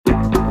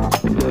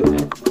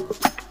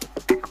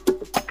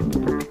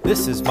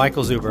This is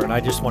Michael Zuber, and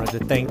I just wanted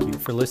to thank you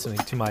for listening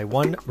to my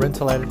One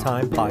Rental at a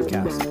Time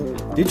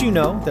podcast. Did you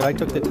know that I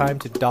took the time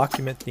to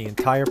document the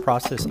entire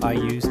process I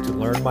used to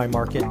learn my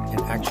market and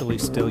actually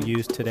still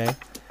use today?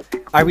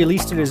 I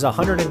released it as a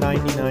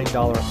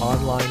 $199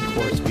 online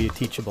course via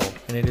Teachable,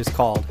 and it is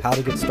called How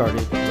to Get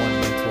Started One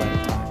Rental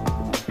at a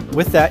Time.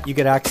 With that, you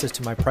get access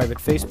to my private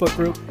Facebook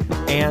group,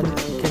 and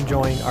you can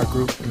join our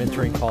group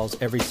mentoring calls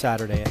every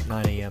Saturday at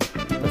 9 a.m.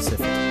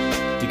 Pacific.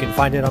 You can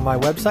find it on my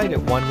website at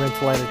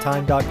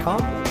onerentalatatime.com.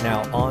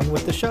 Now on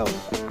with the show.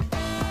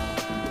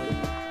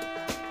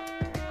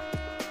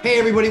 Hey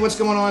everybody, what's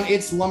going on?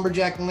 It's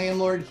Lumberjack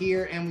Landlord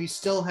here, and we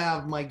still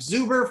have Mike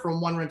Zuber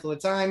from One Rental at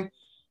a Time.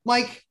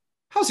 Mike,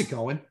 how's it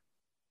going?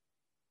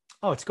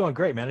 Oh, it's going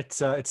great, man.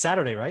 It's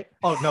Saturday, right?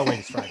 Oh, no, wait,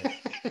 it's Friday.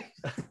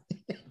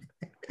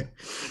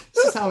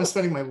 This is how I'm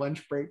spending my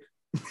lunch break.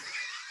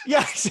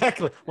 Yeah,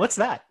 exactly. What's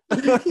that?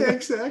 Yeah,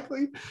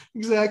 exactly.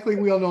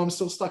 We all know I'm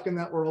still stuck in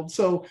that world.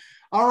 So,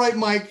 all right,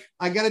 Mike,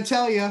 I got to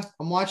tell you,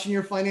 I'm watching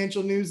your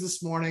financial news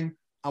this morning.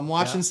 I'm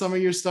watching some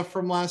of your stuff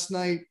from last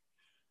night.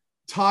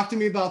 Talk to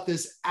me about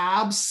this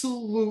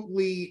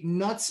absolutely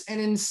nuts and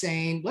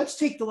insane. Let's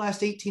take the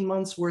last 18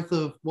 months worth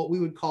of what we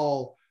would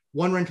call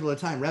one rental at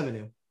a time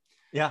revenue.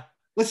 Yeah.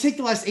 Let's take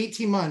the last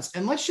 18 months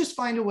and let's just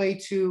find a way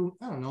to,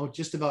 I don't know,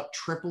 just about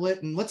triple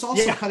it. And let's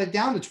also cut it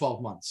down to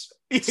 12 months.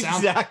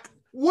 Exactly.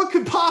 What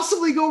could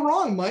possibly go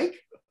wrong, Mike?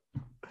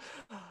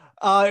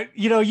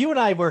 You and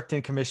I worked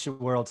in commission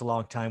worlds a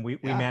long time. We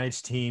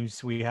manage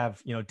teams. We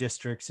have,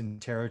 districts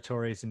and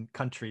territories and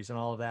countries and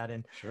all of that.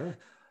 And sure,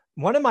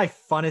 one of my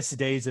funnest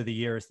days of the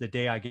year is the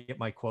day I get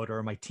my quota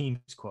or my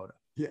team's quota.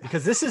 Yeah.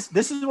 Because this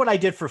is what I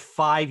did for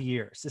 5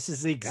 years. This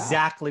is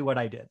exactly what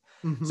I did.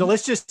 Mm-hmm. So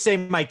let's just say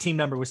my team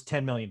number was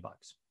 $10 million,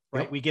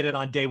 right? Yep. We get it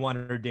on day one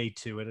or day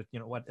two.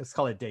 Let's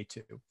call it day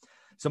two.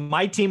 So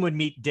my team would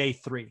meet day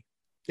three.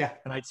 Yeah.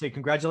 And I'd say,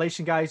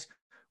 congratulations, guys.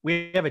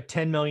 We have a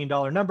 $10 million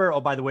number. Oh,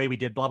 by the way, we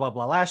did blah, blah,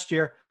 blah last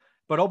year.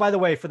 But oh, by the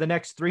way, for the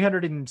next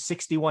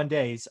 361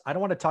 days, I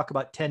don't want to talk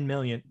about 10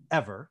 million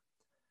ever.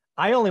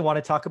 I only want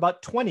to talk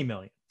about 20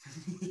 million.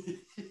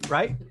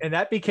 Right. And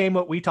that became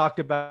what we talked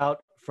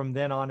about from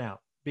then on out.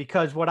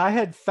 Because what I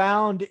had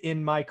found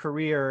in my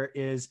career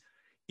is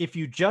if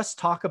you just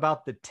talk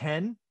about the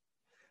 10,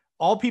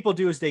 all people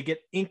do is they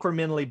get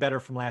incrementally better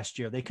from last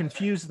year. They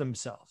confuse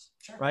themselves.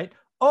 Sure. Right.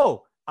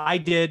 Oh, I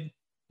did.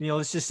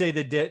 Let's just say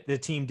the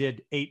team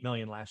did 8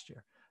 million last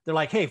year. They're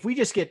like, hey, if we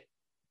just get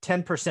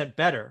 10%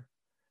 better,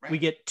 we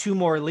get 2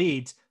 more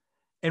leads.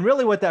 And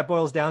really what that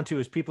boils down to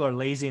is people are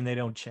lazy and they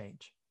don't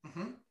change.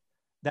 Mm-hmm.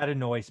 That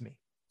annoys me.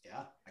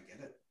 Yeah, I get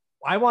it.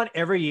 I want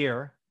every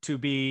year to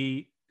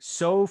be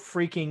so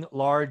freaking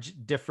large,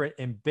 different,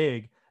 and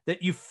big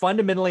that you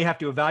fundamentally have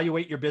to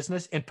evaluate your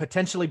business and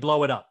potentially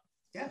blow it up.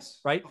 Yes.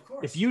 Right? Of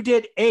course. If you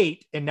did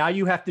 8 and now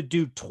you have to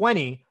do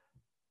 20,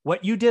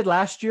 what you did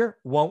last year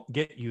won't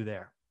get you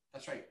there.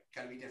 That's right.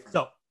 Got to be different.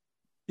 So,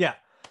 yeah.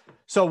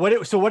 So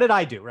what did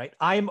I do? Right.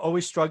 I'm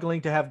always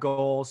struggling to have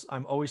goals.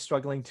 I'm always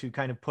struggling to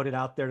kind of put it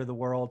out there to the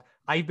world.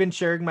 I've been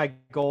sharing my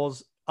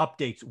goals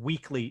updates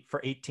weekly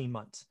for 18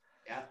 months.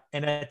 Yeah.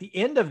 And at the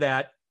end of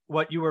that,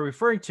 what you were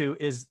referring to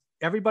is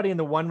everybody in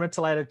the One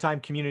Rental at a Time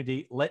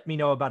community let me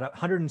know about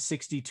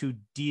 162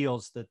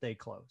 deals that they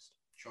closed.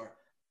 Sure.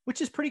 Which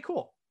is pretty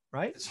cool.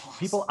 Right. Awesome.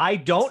 People I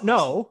don't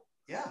know.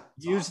 Yeah.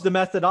 Used the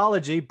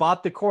methodology,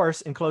 bought the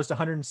course, and closed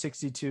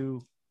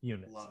 162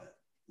 units. Love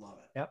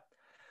it. Yep.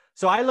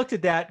 So I looked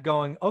at that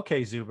going,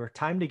 okay, Zuber,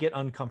 time to get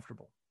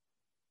uncomfortable.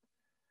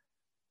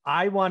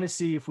 I want to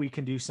see if we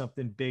can do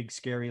something big,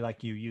 scary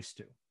like you used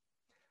to.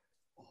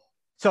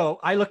 So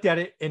I looked at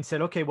it and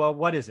said, okay, well,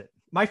 what is it?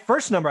 My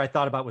first number I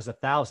thought about was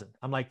 1,000.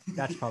 I'm like,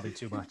 that's probably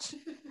too much.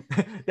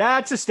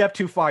 That's a step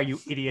too far, you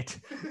idiot.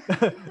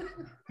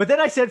 But then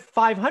I said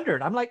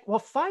 500. I'm like, well,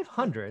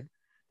 500.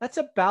 That's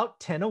about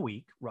 10 a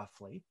week,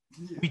 roughly.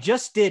 Yeah. We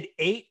just did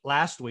 8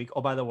 last week.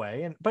 Oh, by the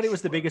way, but it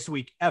was the biggest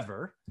week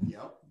ever.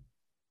 Yep.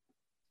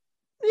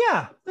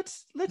 Yeah,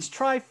 let's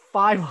try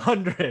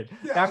 500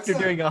 after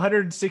doing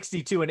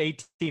 162 in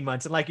 18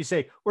 months. And like you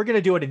say, we're going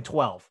to do it in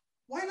 12.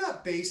 Why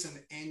not base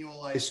an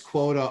annualized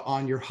quota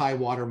on your high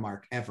water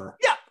mark ever?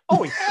 Yeah,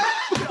 always.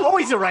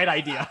 Always the right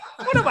idea.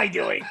 What am I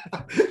doing?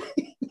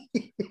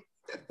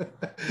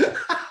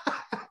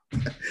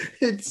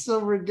 It's so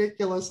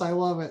ridiculous. I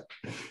love it.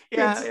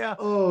 Yeah.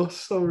 Oh,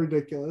 so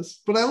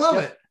ridiculous. But I love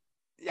it.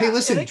 Yeah. Hey,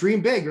 listen,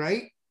 dream big,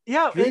 right?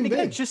 Yeah. Dream and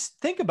again, big. Just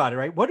think about it,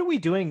 right? What are we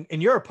doing?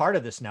 And you're a part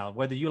of this now,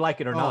 whether you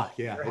like it or not.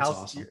 Yeah. Your it's house,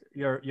 awesome.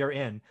 You're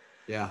in.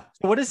 Yeah.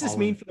 So what does this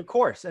mean for the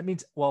course? That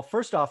means, well,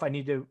 first off, I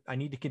need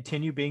to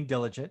continue being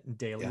diligent and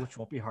daily, which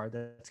won't be hard.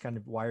 That's kind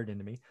of wired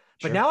into me.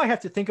 But now I have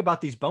to think about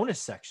these bonus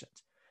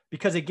sections.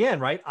 Because again,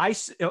 right,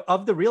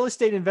 of the real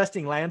estate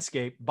investing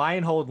landscape, buy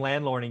and hold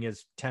landlording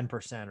is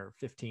 10% or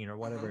 15 or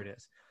whatever it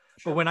is.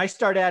 Sure. But when I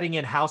start adding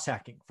in house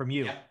hacking from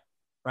you,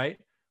 right,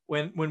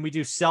 when we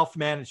do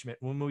self-management,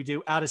 when we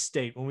do out of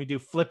state, when we do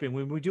flipping,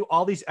 when we do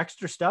all these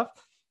extra stuff,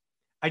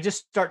 I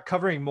just start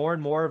covering more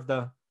and more of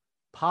the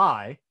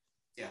pie.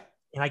 Yeah.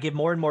 And I give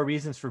more and more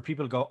reasons for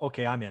people to go,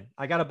 okay, I'm in.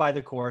 I got to buy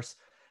the course.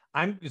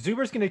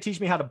 Zuber's going to teach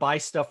me how to buy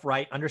stuff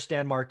right,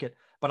 understand market,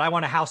 but I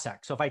want a house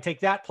hack. So if I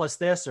take that plus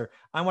this, or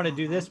I want to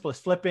do this plus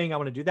flipping, I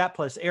want to do that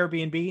plus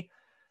Airbnb.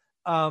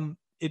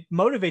 It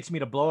motivates me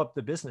to blow up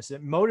the business.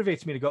 It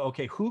motivates me to go,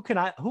 okay, who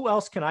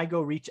else can I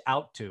go reach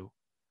out to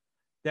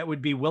that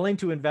would be willing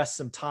to invest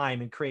some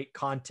time and create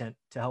content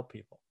to help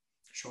people?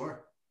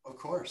 Sure. Of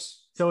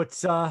course. So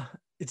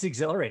it's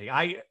exhilarating.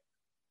 I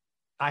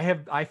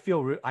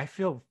feel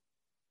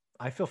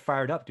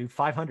fired up, dude.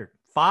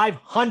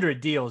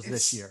 500 deals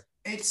this year.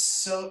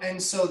 So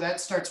that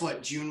starts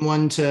what, June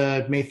 1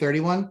 to May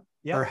 31?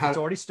 Yeah, it's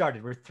already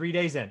started. We're 3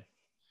 days in.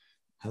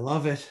 I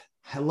love it.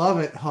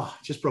 Oh,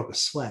 just broke a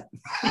sweat.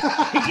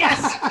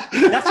 Yes.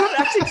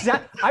 That's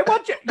exactly. I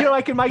want you,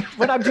 like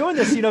when I'm doing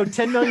this,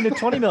 10 million to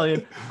 20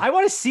 million, I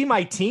want to see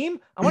my team.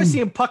 I want to see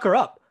him pucker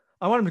up.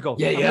 I want him to go,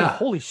 yeah.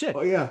 Holy shit.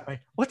 Oh yeah. Right?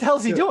 What the hell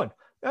is he doing?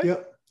 Right?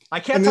 Yep. I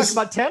can't talk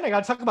about 10. I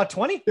got to talk about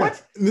 20. Yeah.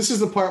 What? And this is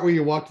the part where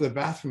you walk to the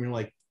bathroom. You're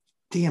like,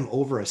 damn,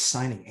 over a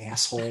signing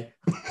asshole.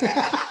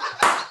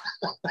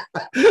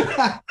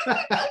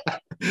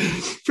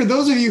 For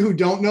those of you who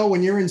don't know,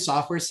 when you're in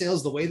software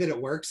sales, the way that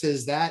it works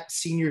is that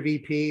senior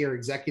VP or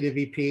executive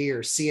VP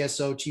or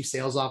CSO, chief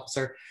sales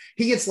officer,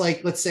 he gets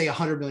like, let's say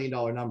 $100 million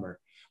number.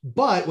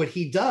 But what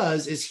he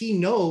does is he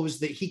knows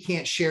that he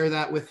can't share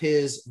that with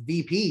his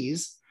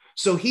VPs.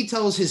 So he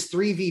tells his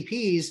 3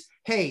 VPs,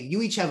 hey,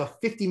 you each have a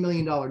 $50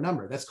 million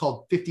number. That's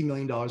called $50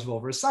 million of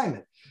over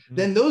assignment. Mm-hmm.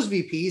 Then those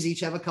VPs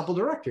each have a couple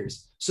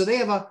directors. So they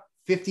have a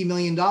 $50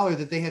 million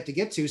that they have to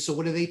get to. So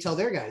what do they tell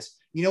their guys?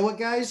 You know what,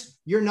 guys,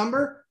 your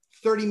number,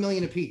 30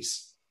 million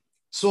apiece.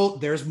 So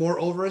there's more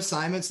over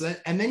assignments.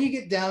 And then you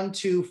get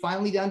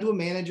finally down to a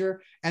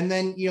manager. And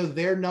then,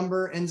 their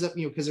number ends up,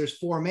 because there's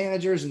 4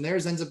 managers and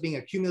theirs ends up being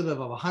a cumulative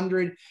of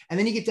 100. And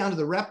then you get down to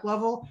the rep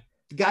level,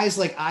 guys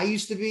like I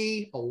used to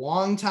be a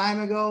long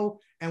time ago.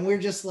 And we're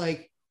just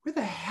like, where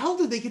the hell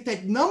did they get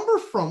that number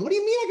from? What do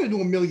you mean I got to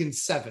do $1.7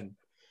 million?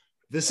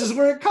 This is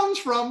where it comes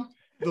from.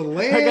 The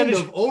land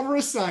of over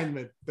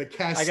assignment, the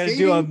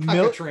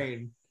cascading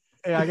train.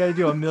 Yeah, I got to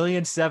do $1.7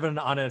 million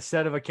on a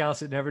set of accounts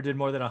that never did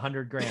more than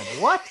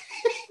 $100,000. What?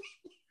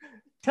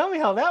 Tell me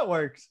how that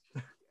works.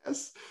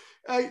 Yes.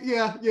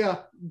 Yeah.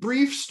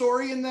 Brief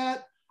story in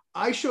that.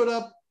 I showed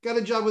up, got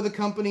a job with a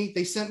company.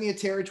 They sent me a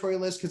territory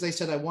list because I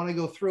said, I want to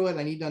go through it.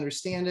 I need to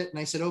understand it. And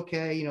I said,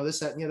 okay, this,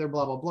 that, and the other,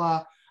 blah, blah,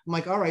 blah. I'm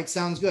like, all right,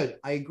 sounds good.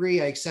 I agree.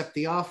 I accept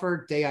the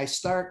offer. Day I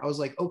start, I was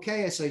like,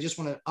 okay. I said, I just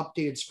want an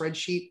updated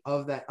spreadsheet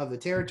of the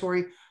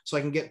territory so I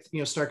can get,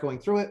 start going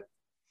through it.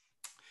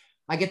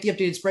 I get the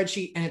updated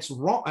spreadsheet and it's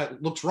wrong.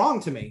 It looks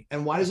wrong to me.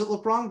 And why does it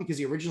look wrong? Because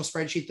the original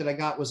spreadsheet that I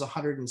got was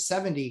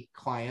 170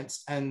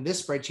 clients. And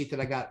this spreadsheet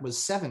that I got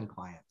was 7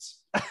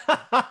 clients.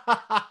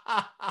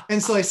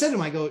 And so I said to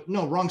him, I go,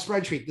 no, wrong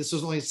spreadsheet. This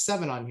was only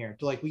 7 on here.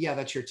 They're like, well, yeah,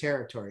 that's your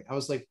territory. I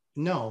was like,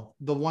 no,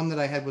 the one that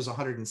I had was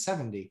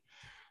 170.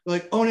 They're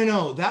like, oh,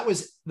 no,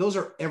 those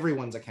are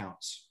everyone's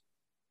accounts.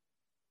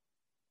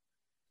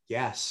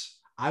 Yes.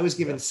 I was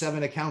given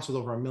 7 accounts with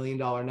over $1 million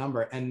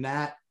number. And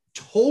that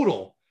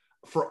total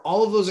for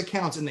all of those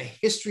accounts in the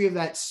history of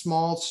that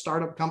small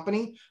startup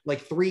company,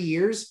 like 3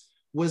 years,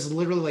 was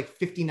literally like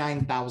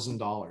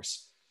 $59,000.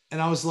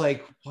 And I was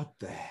like, what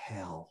the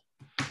hell?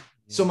 Yeah.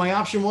 So my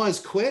option was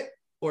quit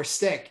or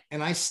stick.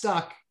 And I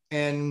stuck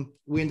and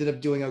we ended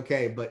up doing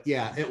okay. But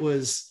yeah, it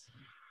was,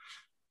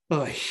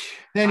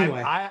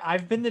 anyway.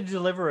 I've been the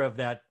deliverer of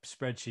that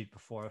spreadsheet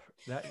before.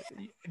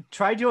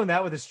 Try doing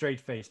that with a straight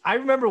face. I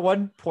remember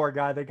one poor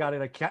guy that got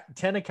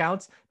 10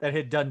 accounts that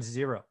had done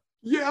 0.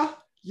 Yeah.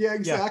 Yeah,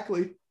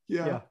 exactly.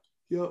 Yeah.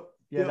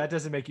 Yeah, that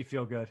doesn't make you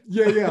feel good.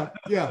 Yeah.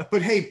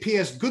 But hey,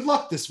 P.S. Good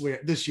luck this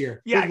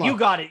year. Yeah, you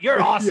got it. You're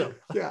awesome.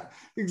 Yeah,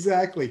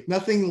 exactly.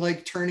 Nothing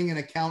like turning an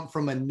account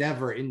from a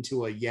never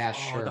into a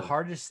sure. The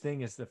hardest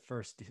thing is the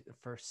first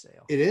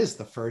sale. It is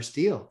the first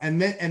deal,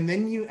 and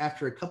then you,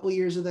 after a couple of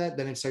years of that,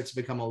 then it starts to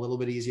become a little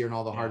bit easier, and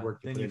all the hard work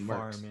you put in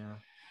works. Yeah.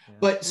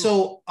 But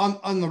so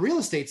on the real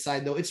estate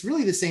side, though, it's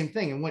really the same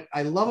thing. And what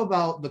I love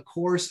about the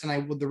course,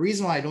 and the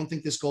reason why I don't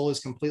think this goal is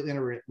completely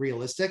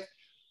unrealistic.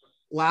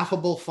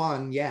 Laughable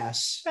fun,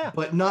 yes,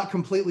 but not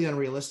completely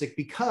unrealistic,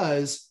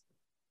 because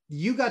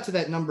you got to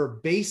that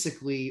number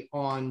basically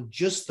on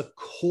just the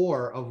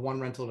core of one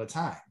rental at a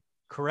time.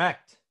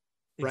 Correct.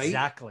 Right?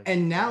 Exactly.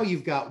 And now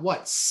you've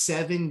got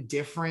 7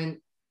 different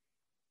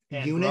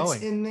units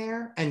growing in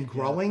there and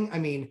growing. Yeah. I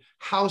mean,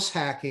 house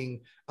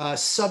hacking,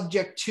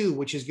 subject to,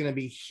 which is going to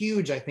be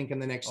huge, I think, in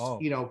the next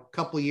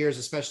couple of years,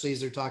 especially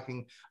as they're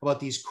talking about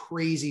these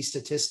crazy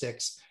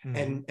statistics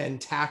and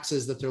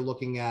taxes that they're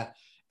looking at.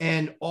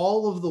 And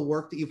all of the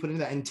work that you put into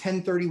that, and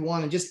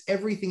 1031 and just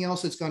everything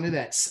else that's gone into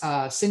that,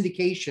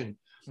 syndication.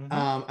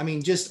 I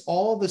mean, just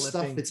all the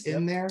stuff that's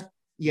in there.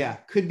 Yeah.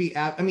 Could be,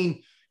 I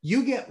mean,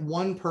 you get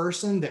one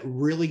person that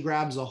really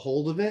grabs a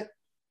hold of it.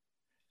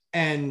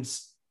 And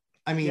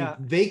I mean,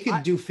 they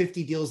could do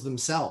 50 deals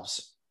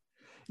themselves.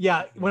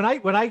 Yeah. When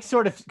I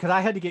sort of, cause I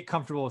had to get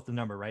comfortable with the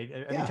number, right?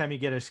 Every time you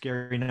get a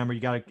scary number,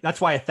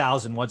 that's why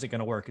 1,000 wasn't going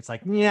to work. It's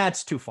like, yeah,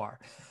 it's too far,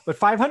 but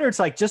 500 is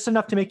like just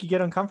enough to make you get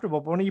uncomfortable.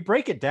 But when you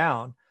break it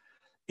down,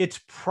 it's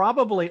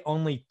probably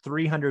only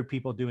 300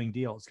 people doing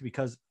deals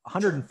because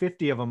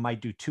 150 of them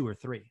might do 2 or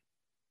 3.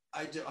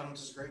 I don't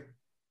disagree.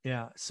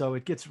 Yeah. So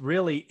it gets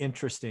really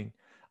interesting.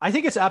 I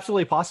think it's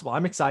absolutely possible.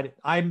 I'm excited.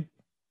 I'm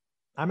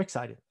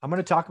excited. I'm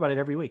going to talk about it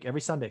every week,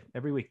 every Sunday,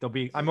 every week.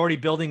 I'm already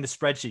building the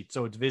spreadsheet,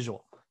 so it's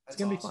visual. It's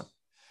going to be fun.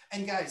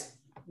 And guys,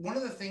 one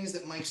of the things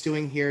that Mike's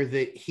doing here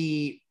that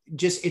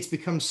it's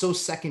become so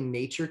second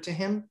nature to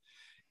him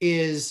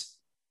is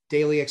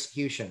daily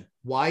execution.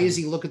 Why does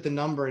he look at the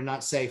number and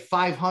not say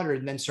 500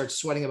 and then start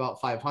sweating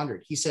about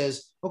 500? He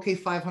says, okay,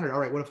 500. All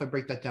right. What if I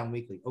break that down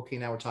weekly? Okay.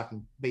 Now we're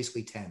talking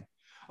basically 10.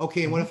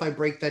 Okay. And what if I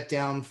break that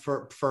down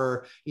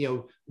for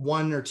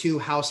 1 or 2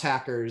 house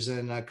hackers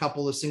and a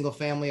couple of single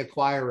family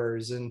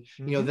acquirers and,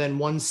 then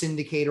 1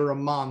 syndicator a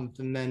month.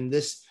 And then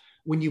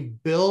when you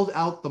build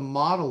out the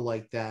model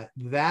like that,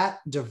 that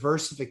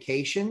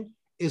diversification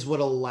is what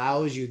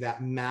allows you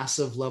that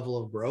massive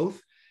level of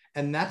growth.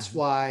 And that's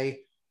why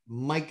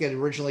Mike had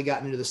originally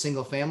gotten into the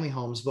single family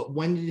homes, but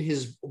when did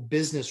his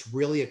business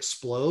really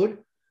explode?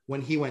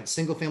 When he went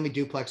single family,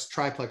 duplex,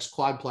 triplex,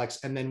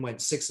 quadplex, and then went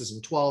 6s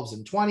and 12s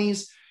and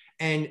 20s.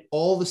 And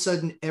all of a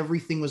sudden,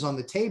 everything was on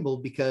the table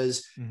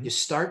because you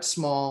start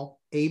small,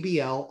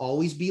 ABL,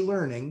 always be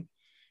learning.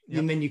 Yep.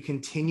 And then you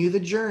continue the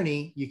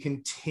journey, you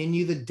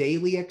continue the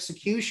daily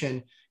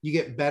execution, you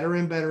get better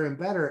and better and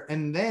better.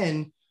 And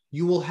then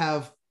you will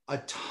have a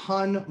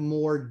ton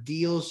more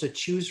deals to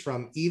choose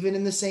from, even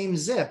in the same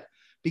zip,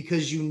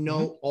 because you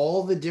know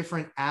all the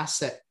different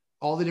assets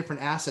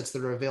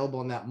that are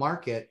available in that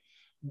market,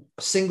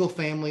 single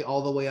family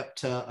all the way up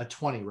to a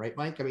 20, right,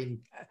 Mike? I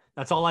mean,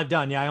 that's all I've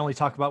done. Yeah. I only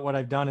talk about what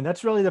I've done. And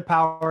that's really the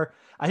power.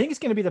 I think it's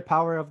going to be the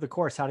power of the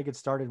course, how to get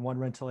started one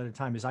rental at a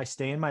time, is I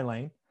stay in my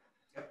lane,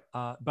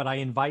 but I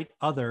invite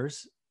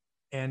others.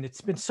 And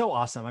it's been so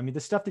awesome. I mean, the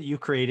stuff that you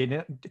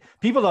created,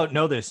 people don't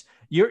know this.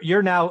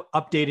 You're now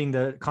updating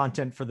the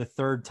content for the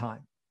 3rd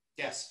time.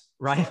 Yes.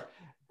 Right. Sure.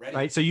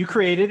 Right. So you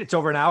created, it's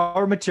over an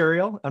hour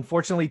material.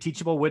 Unfortunately,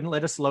 Teachable wouldn't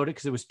let us load it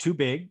because it was too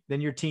big.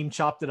 Then your team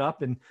chopped it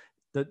up and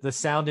the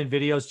sound and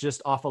video is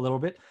just off a little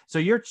bit. So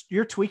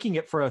you're tweaking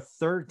it for a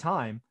 3rd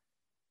time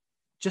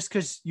just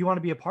because you want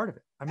to be a part of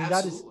it. I mean,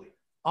 Absolutely. That is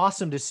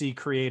awesome to see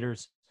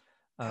creators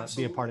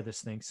be a part of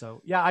this thing.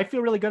 So yeah, I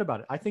feel really good about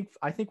it. I think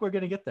we're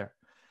going to get there.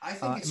 I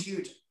think it's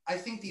huge. I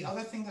think the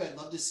other thing that I'd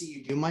love to see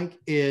you do, Mike,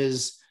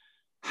 is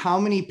how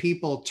many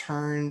people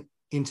turn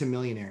into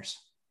millionaires?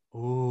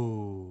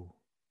 Ooh,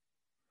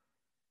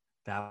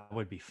 that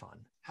would be fun.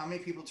 How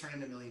many people turn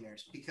into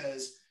millionaires?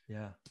 Because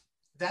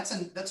that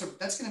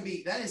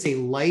is a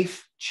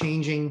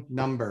life-changing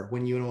number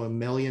when you know $1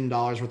 million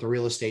worth of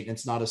real estate and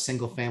it's not a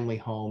single family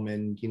home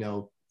in,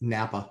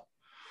 Napa.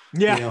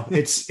 Yeah.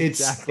 It's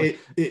exactly.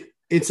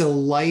 It's a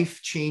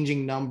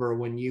life-changing number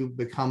when you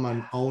become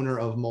an owner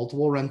of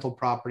multiple rental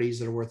properties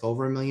that are worth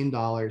over $1 million.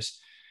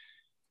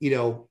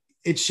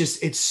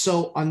 It's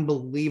so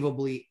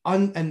unbelievably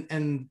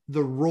and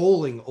the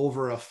rolling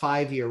over a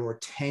 5-year or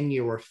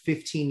 10-year or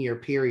 15-year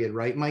period,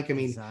 right, Mike? I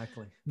mean,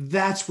 exactly.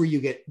 That's where you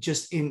get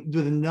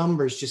the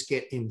numbers just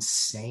get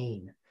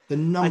insane. The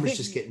numbers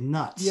just get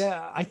nuts.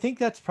 Yeah, I think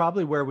that's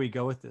probably where we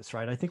go with this,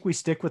 right? I think we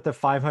stick with the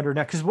 500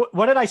 now because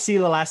what did I see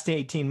the last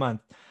 18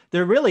 months?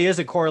 There really is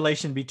a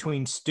correlation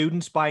between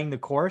students buying the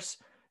course,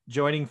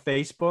 joining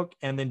Facebook,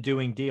 and then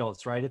doing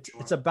deals, right?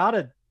 It's about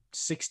a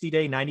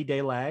 60-day,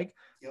 90-day lag,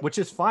 which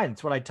is fine.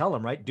 It's what I tell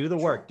them, right? Do the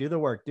work, do the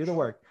work, do the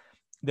work.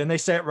 Then they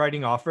start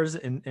writing offers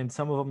and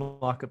some of them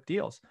lock up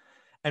deals.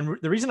 And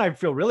the reason I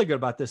feel really good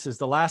about this is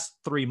the last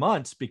 3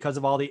 months, because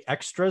of all the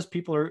extras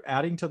people are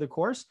adding to the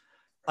course,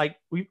 like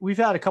we've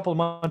had a couple of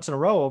months in a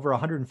row, over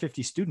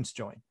 150 students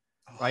join,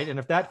 right? And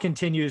if that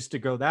continues to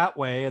go that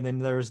way, and then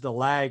there's the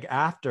lag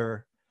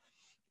after,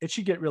 it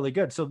should get really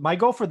good. So my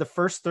goal for the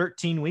first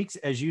 13 weeks,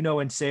 as you know,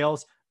 in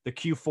sales, the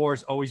Q4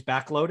 is always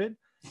backloaded.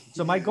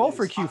 So my goal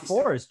for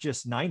Q4 is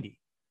just 90.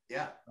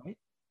 Yeah. Right?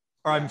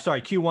 Or I'm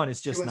sorry, Q1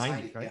 is just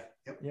 90, right? Yeah.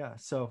 Yep. Yeah.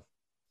 So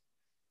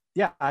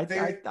yeah, I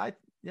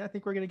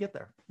think we're going to get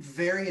there.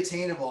 Very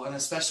attainable. And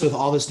especially with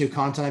all this new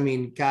content. I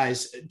mean,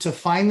 guys, to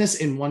find this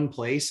in one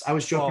place, I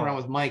was joking around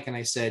with Mike and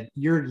I said,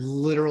 you're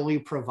literally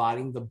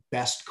providing the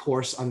best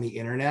course on the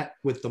internet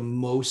with the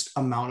most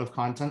amount of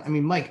content. I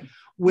mean, Mike,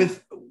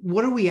 with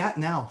what are we at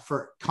now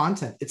for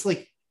content? It's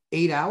like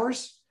 8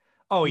 hours.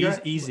 Oh,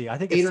 easy. I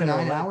think it's 10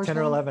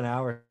 or 11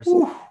 hours.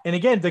 Ooh. And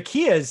again, the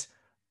key is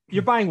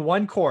you're buying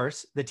one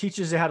course that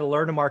teaches you how to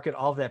learn to market,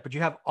 all of that, but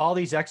you have all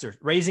these extras.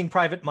 Raising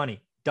private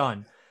money,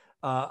 done.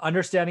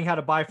 Understanding how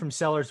to buy from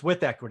sellers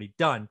with equity,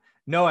 done.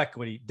 No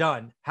equity,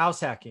 done.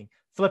 House hacking,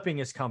 flipping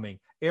is coming.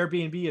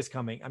 Airbnb is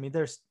coming. I mean,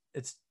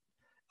 it's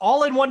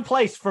all in one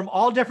place from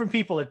all different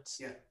people.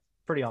 It's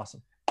pretty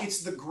awesome.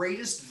 It's the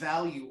greatest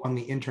value on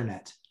the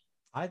internet.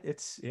 And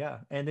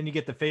then you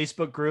get the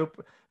Facebook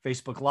group,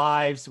 Facebook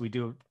Lives. We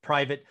do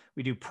private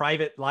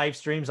live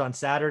streams on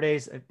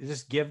Saturdays.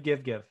 Just give.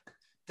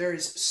 There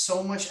is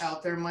so much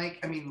out there, Mike.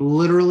 I mean,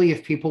 literally,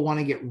 if people want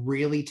to get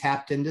really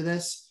tapped into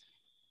this,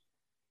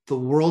 the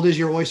world is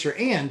your oyster,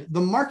 and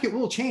the market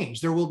will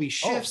change. There will be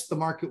shifts. The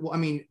market will, I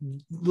mean,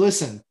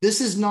 listen,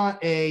 this is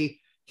not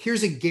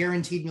here's a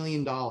guaranteed $1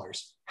 million.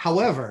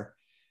 However,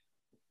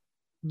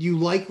 you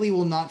likely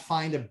will not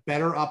find a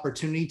better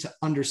opportunity to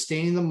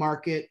understanding the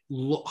market,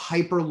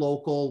 hyper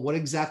local, what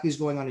exactly is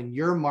going on in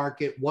your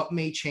market, what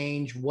may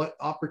change, what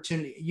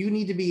opportunity. You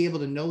need to be able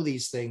to know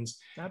these things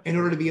in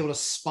order to be able to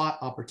spot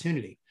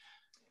opportunity.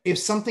 If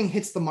something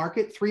hits the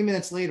market 3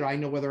 minutes later, I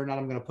know whether or not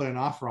I'm going to put an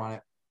offer on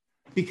it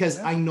because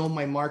I know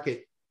my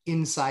market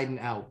inside and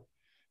out.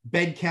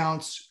 Bed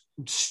counts,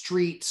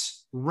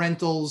 streets,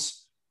 rentals,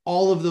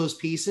 all of those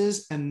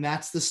pieces. And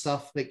that's the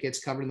stuff that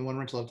gets covered in the One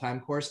Rental at a Time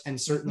course. And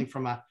certainly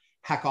from a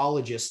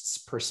hackologist's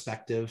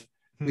perspective,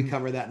 we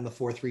cover that in the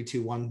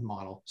 4-3-2-1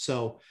 model.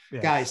 So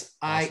guys,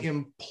 awesome. I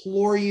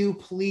implore you,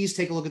 please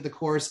take a look at the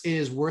course. It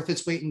is worth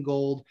its weight in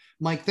gold.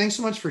 Mike, thanks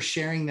so much for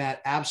sharing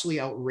that absolutely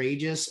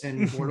outrageous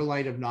and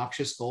borderline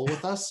obnoxious goal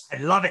with us. I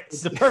love it.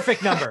 It's the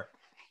perfect number.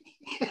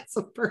 It's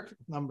a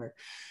perfect number.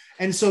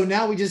 And so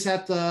now we just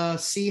have to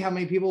see how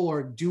many people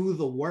will do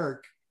the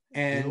work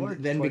and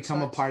then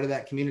become a part of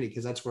that community,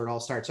 because that's where it all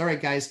starts. All right,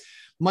 guys.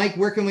 Mike,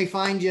 where can we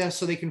find you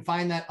so they can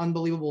find that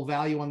unbelievable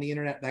value on the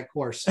internet, that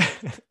course?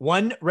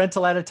 One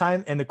rental at a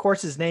time. And the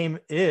course's name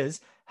is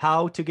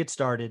How to Get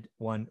Started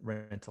One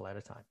Rental at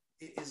a Time.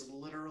 It is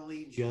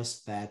literally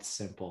just that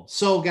simple.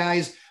 So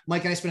guys,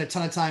 Mike and I spent a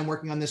ton of time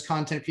working on this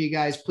content for you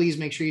guys. Please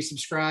make sure you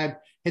subscribe,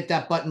 hit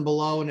that button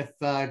below. And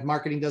if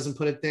marketing doesn't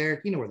put it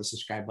there, you know where the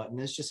subscribe button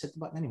is, just hit the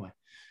button anyway.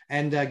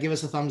 And give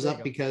us a thumbs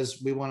up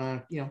because we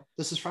want to,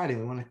 this is Friday.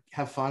 We want to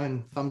have fun,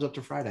 and thumbs up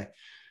to Friday.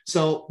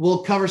 So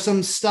we'll cover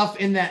some stuff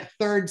in that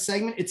third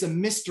segment. It's a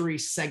mystery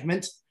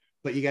segment,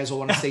 but you guys will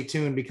want to stay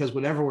tuned because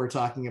whatever we're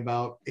talking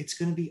about, it's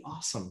going to be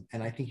awesome.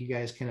 And I think you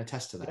guys can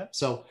attest to that.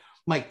 So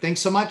Mike,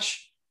 thanks so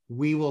much.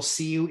 We will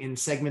see you in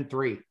segment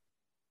 3.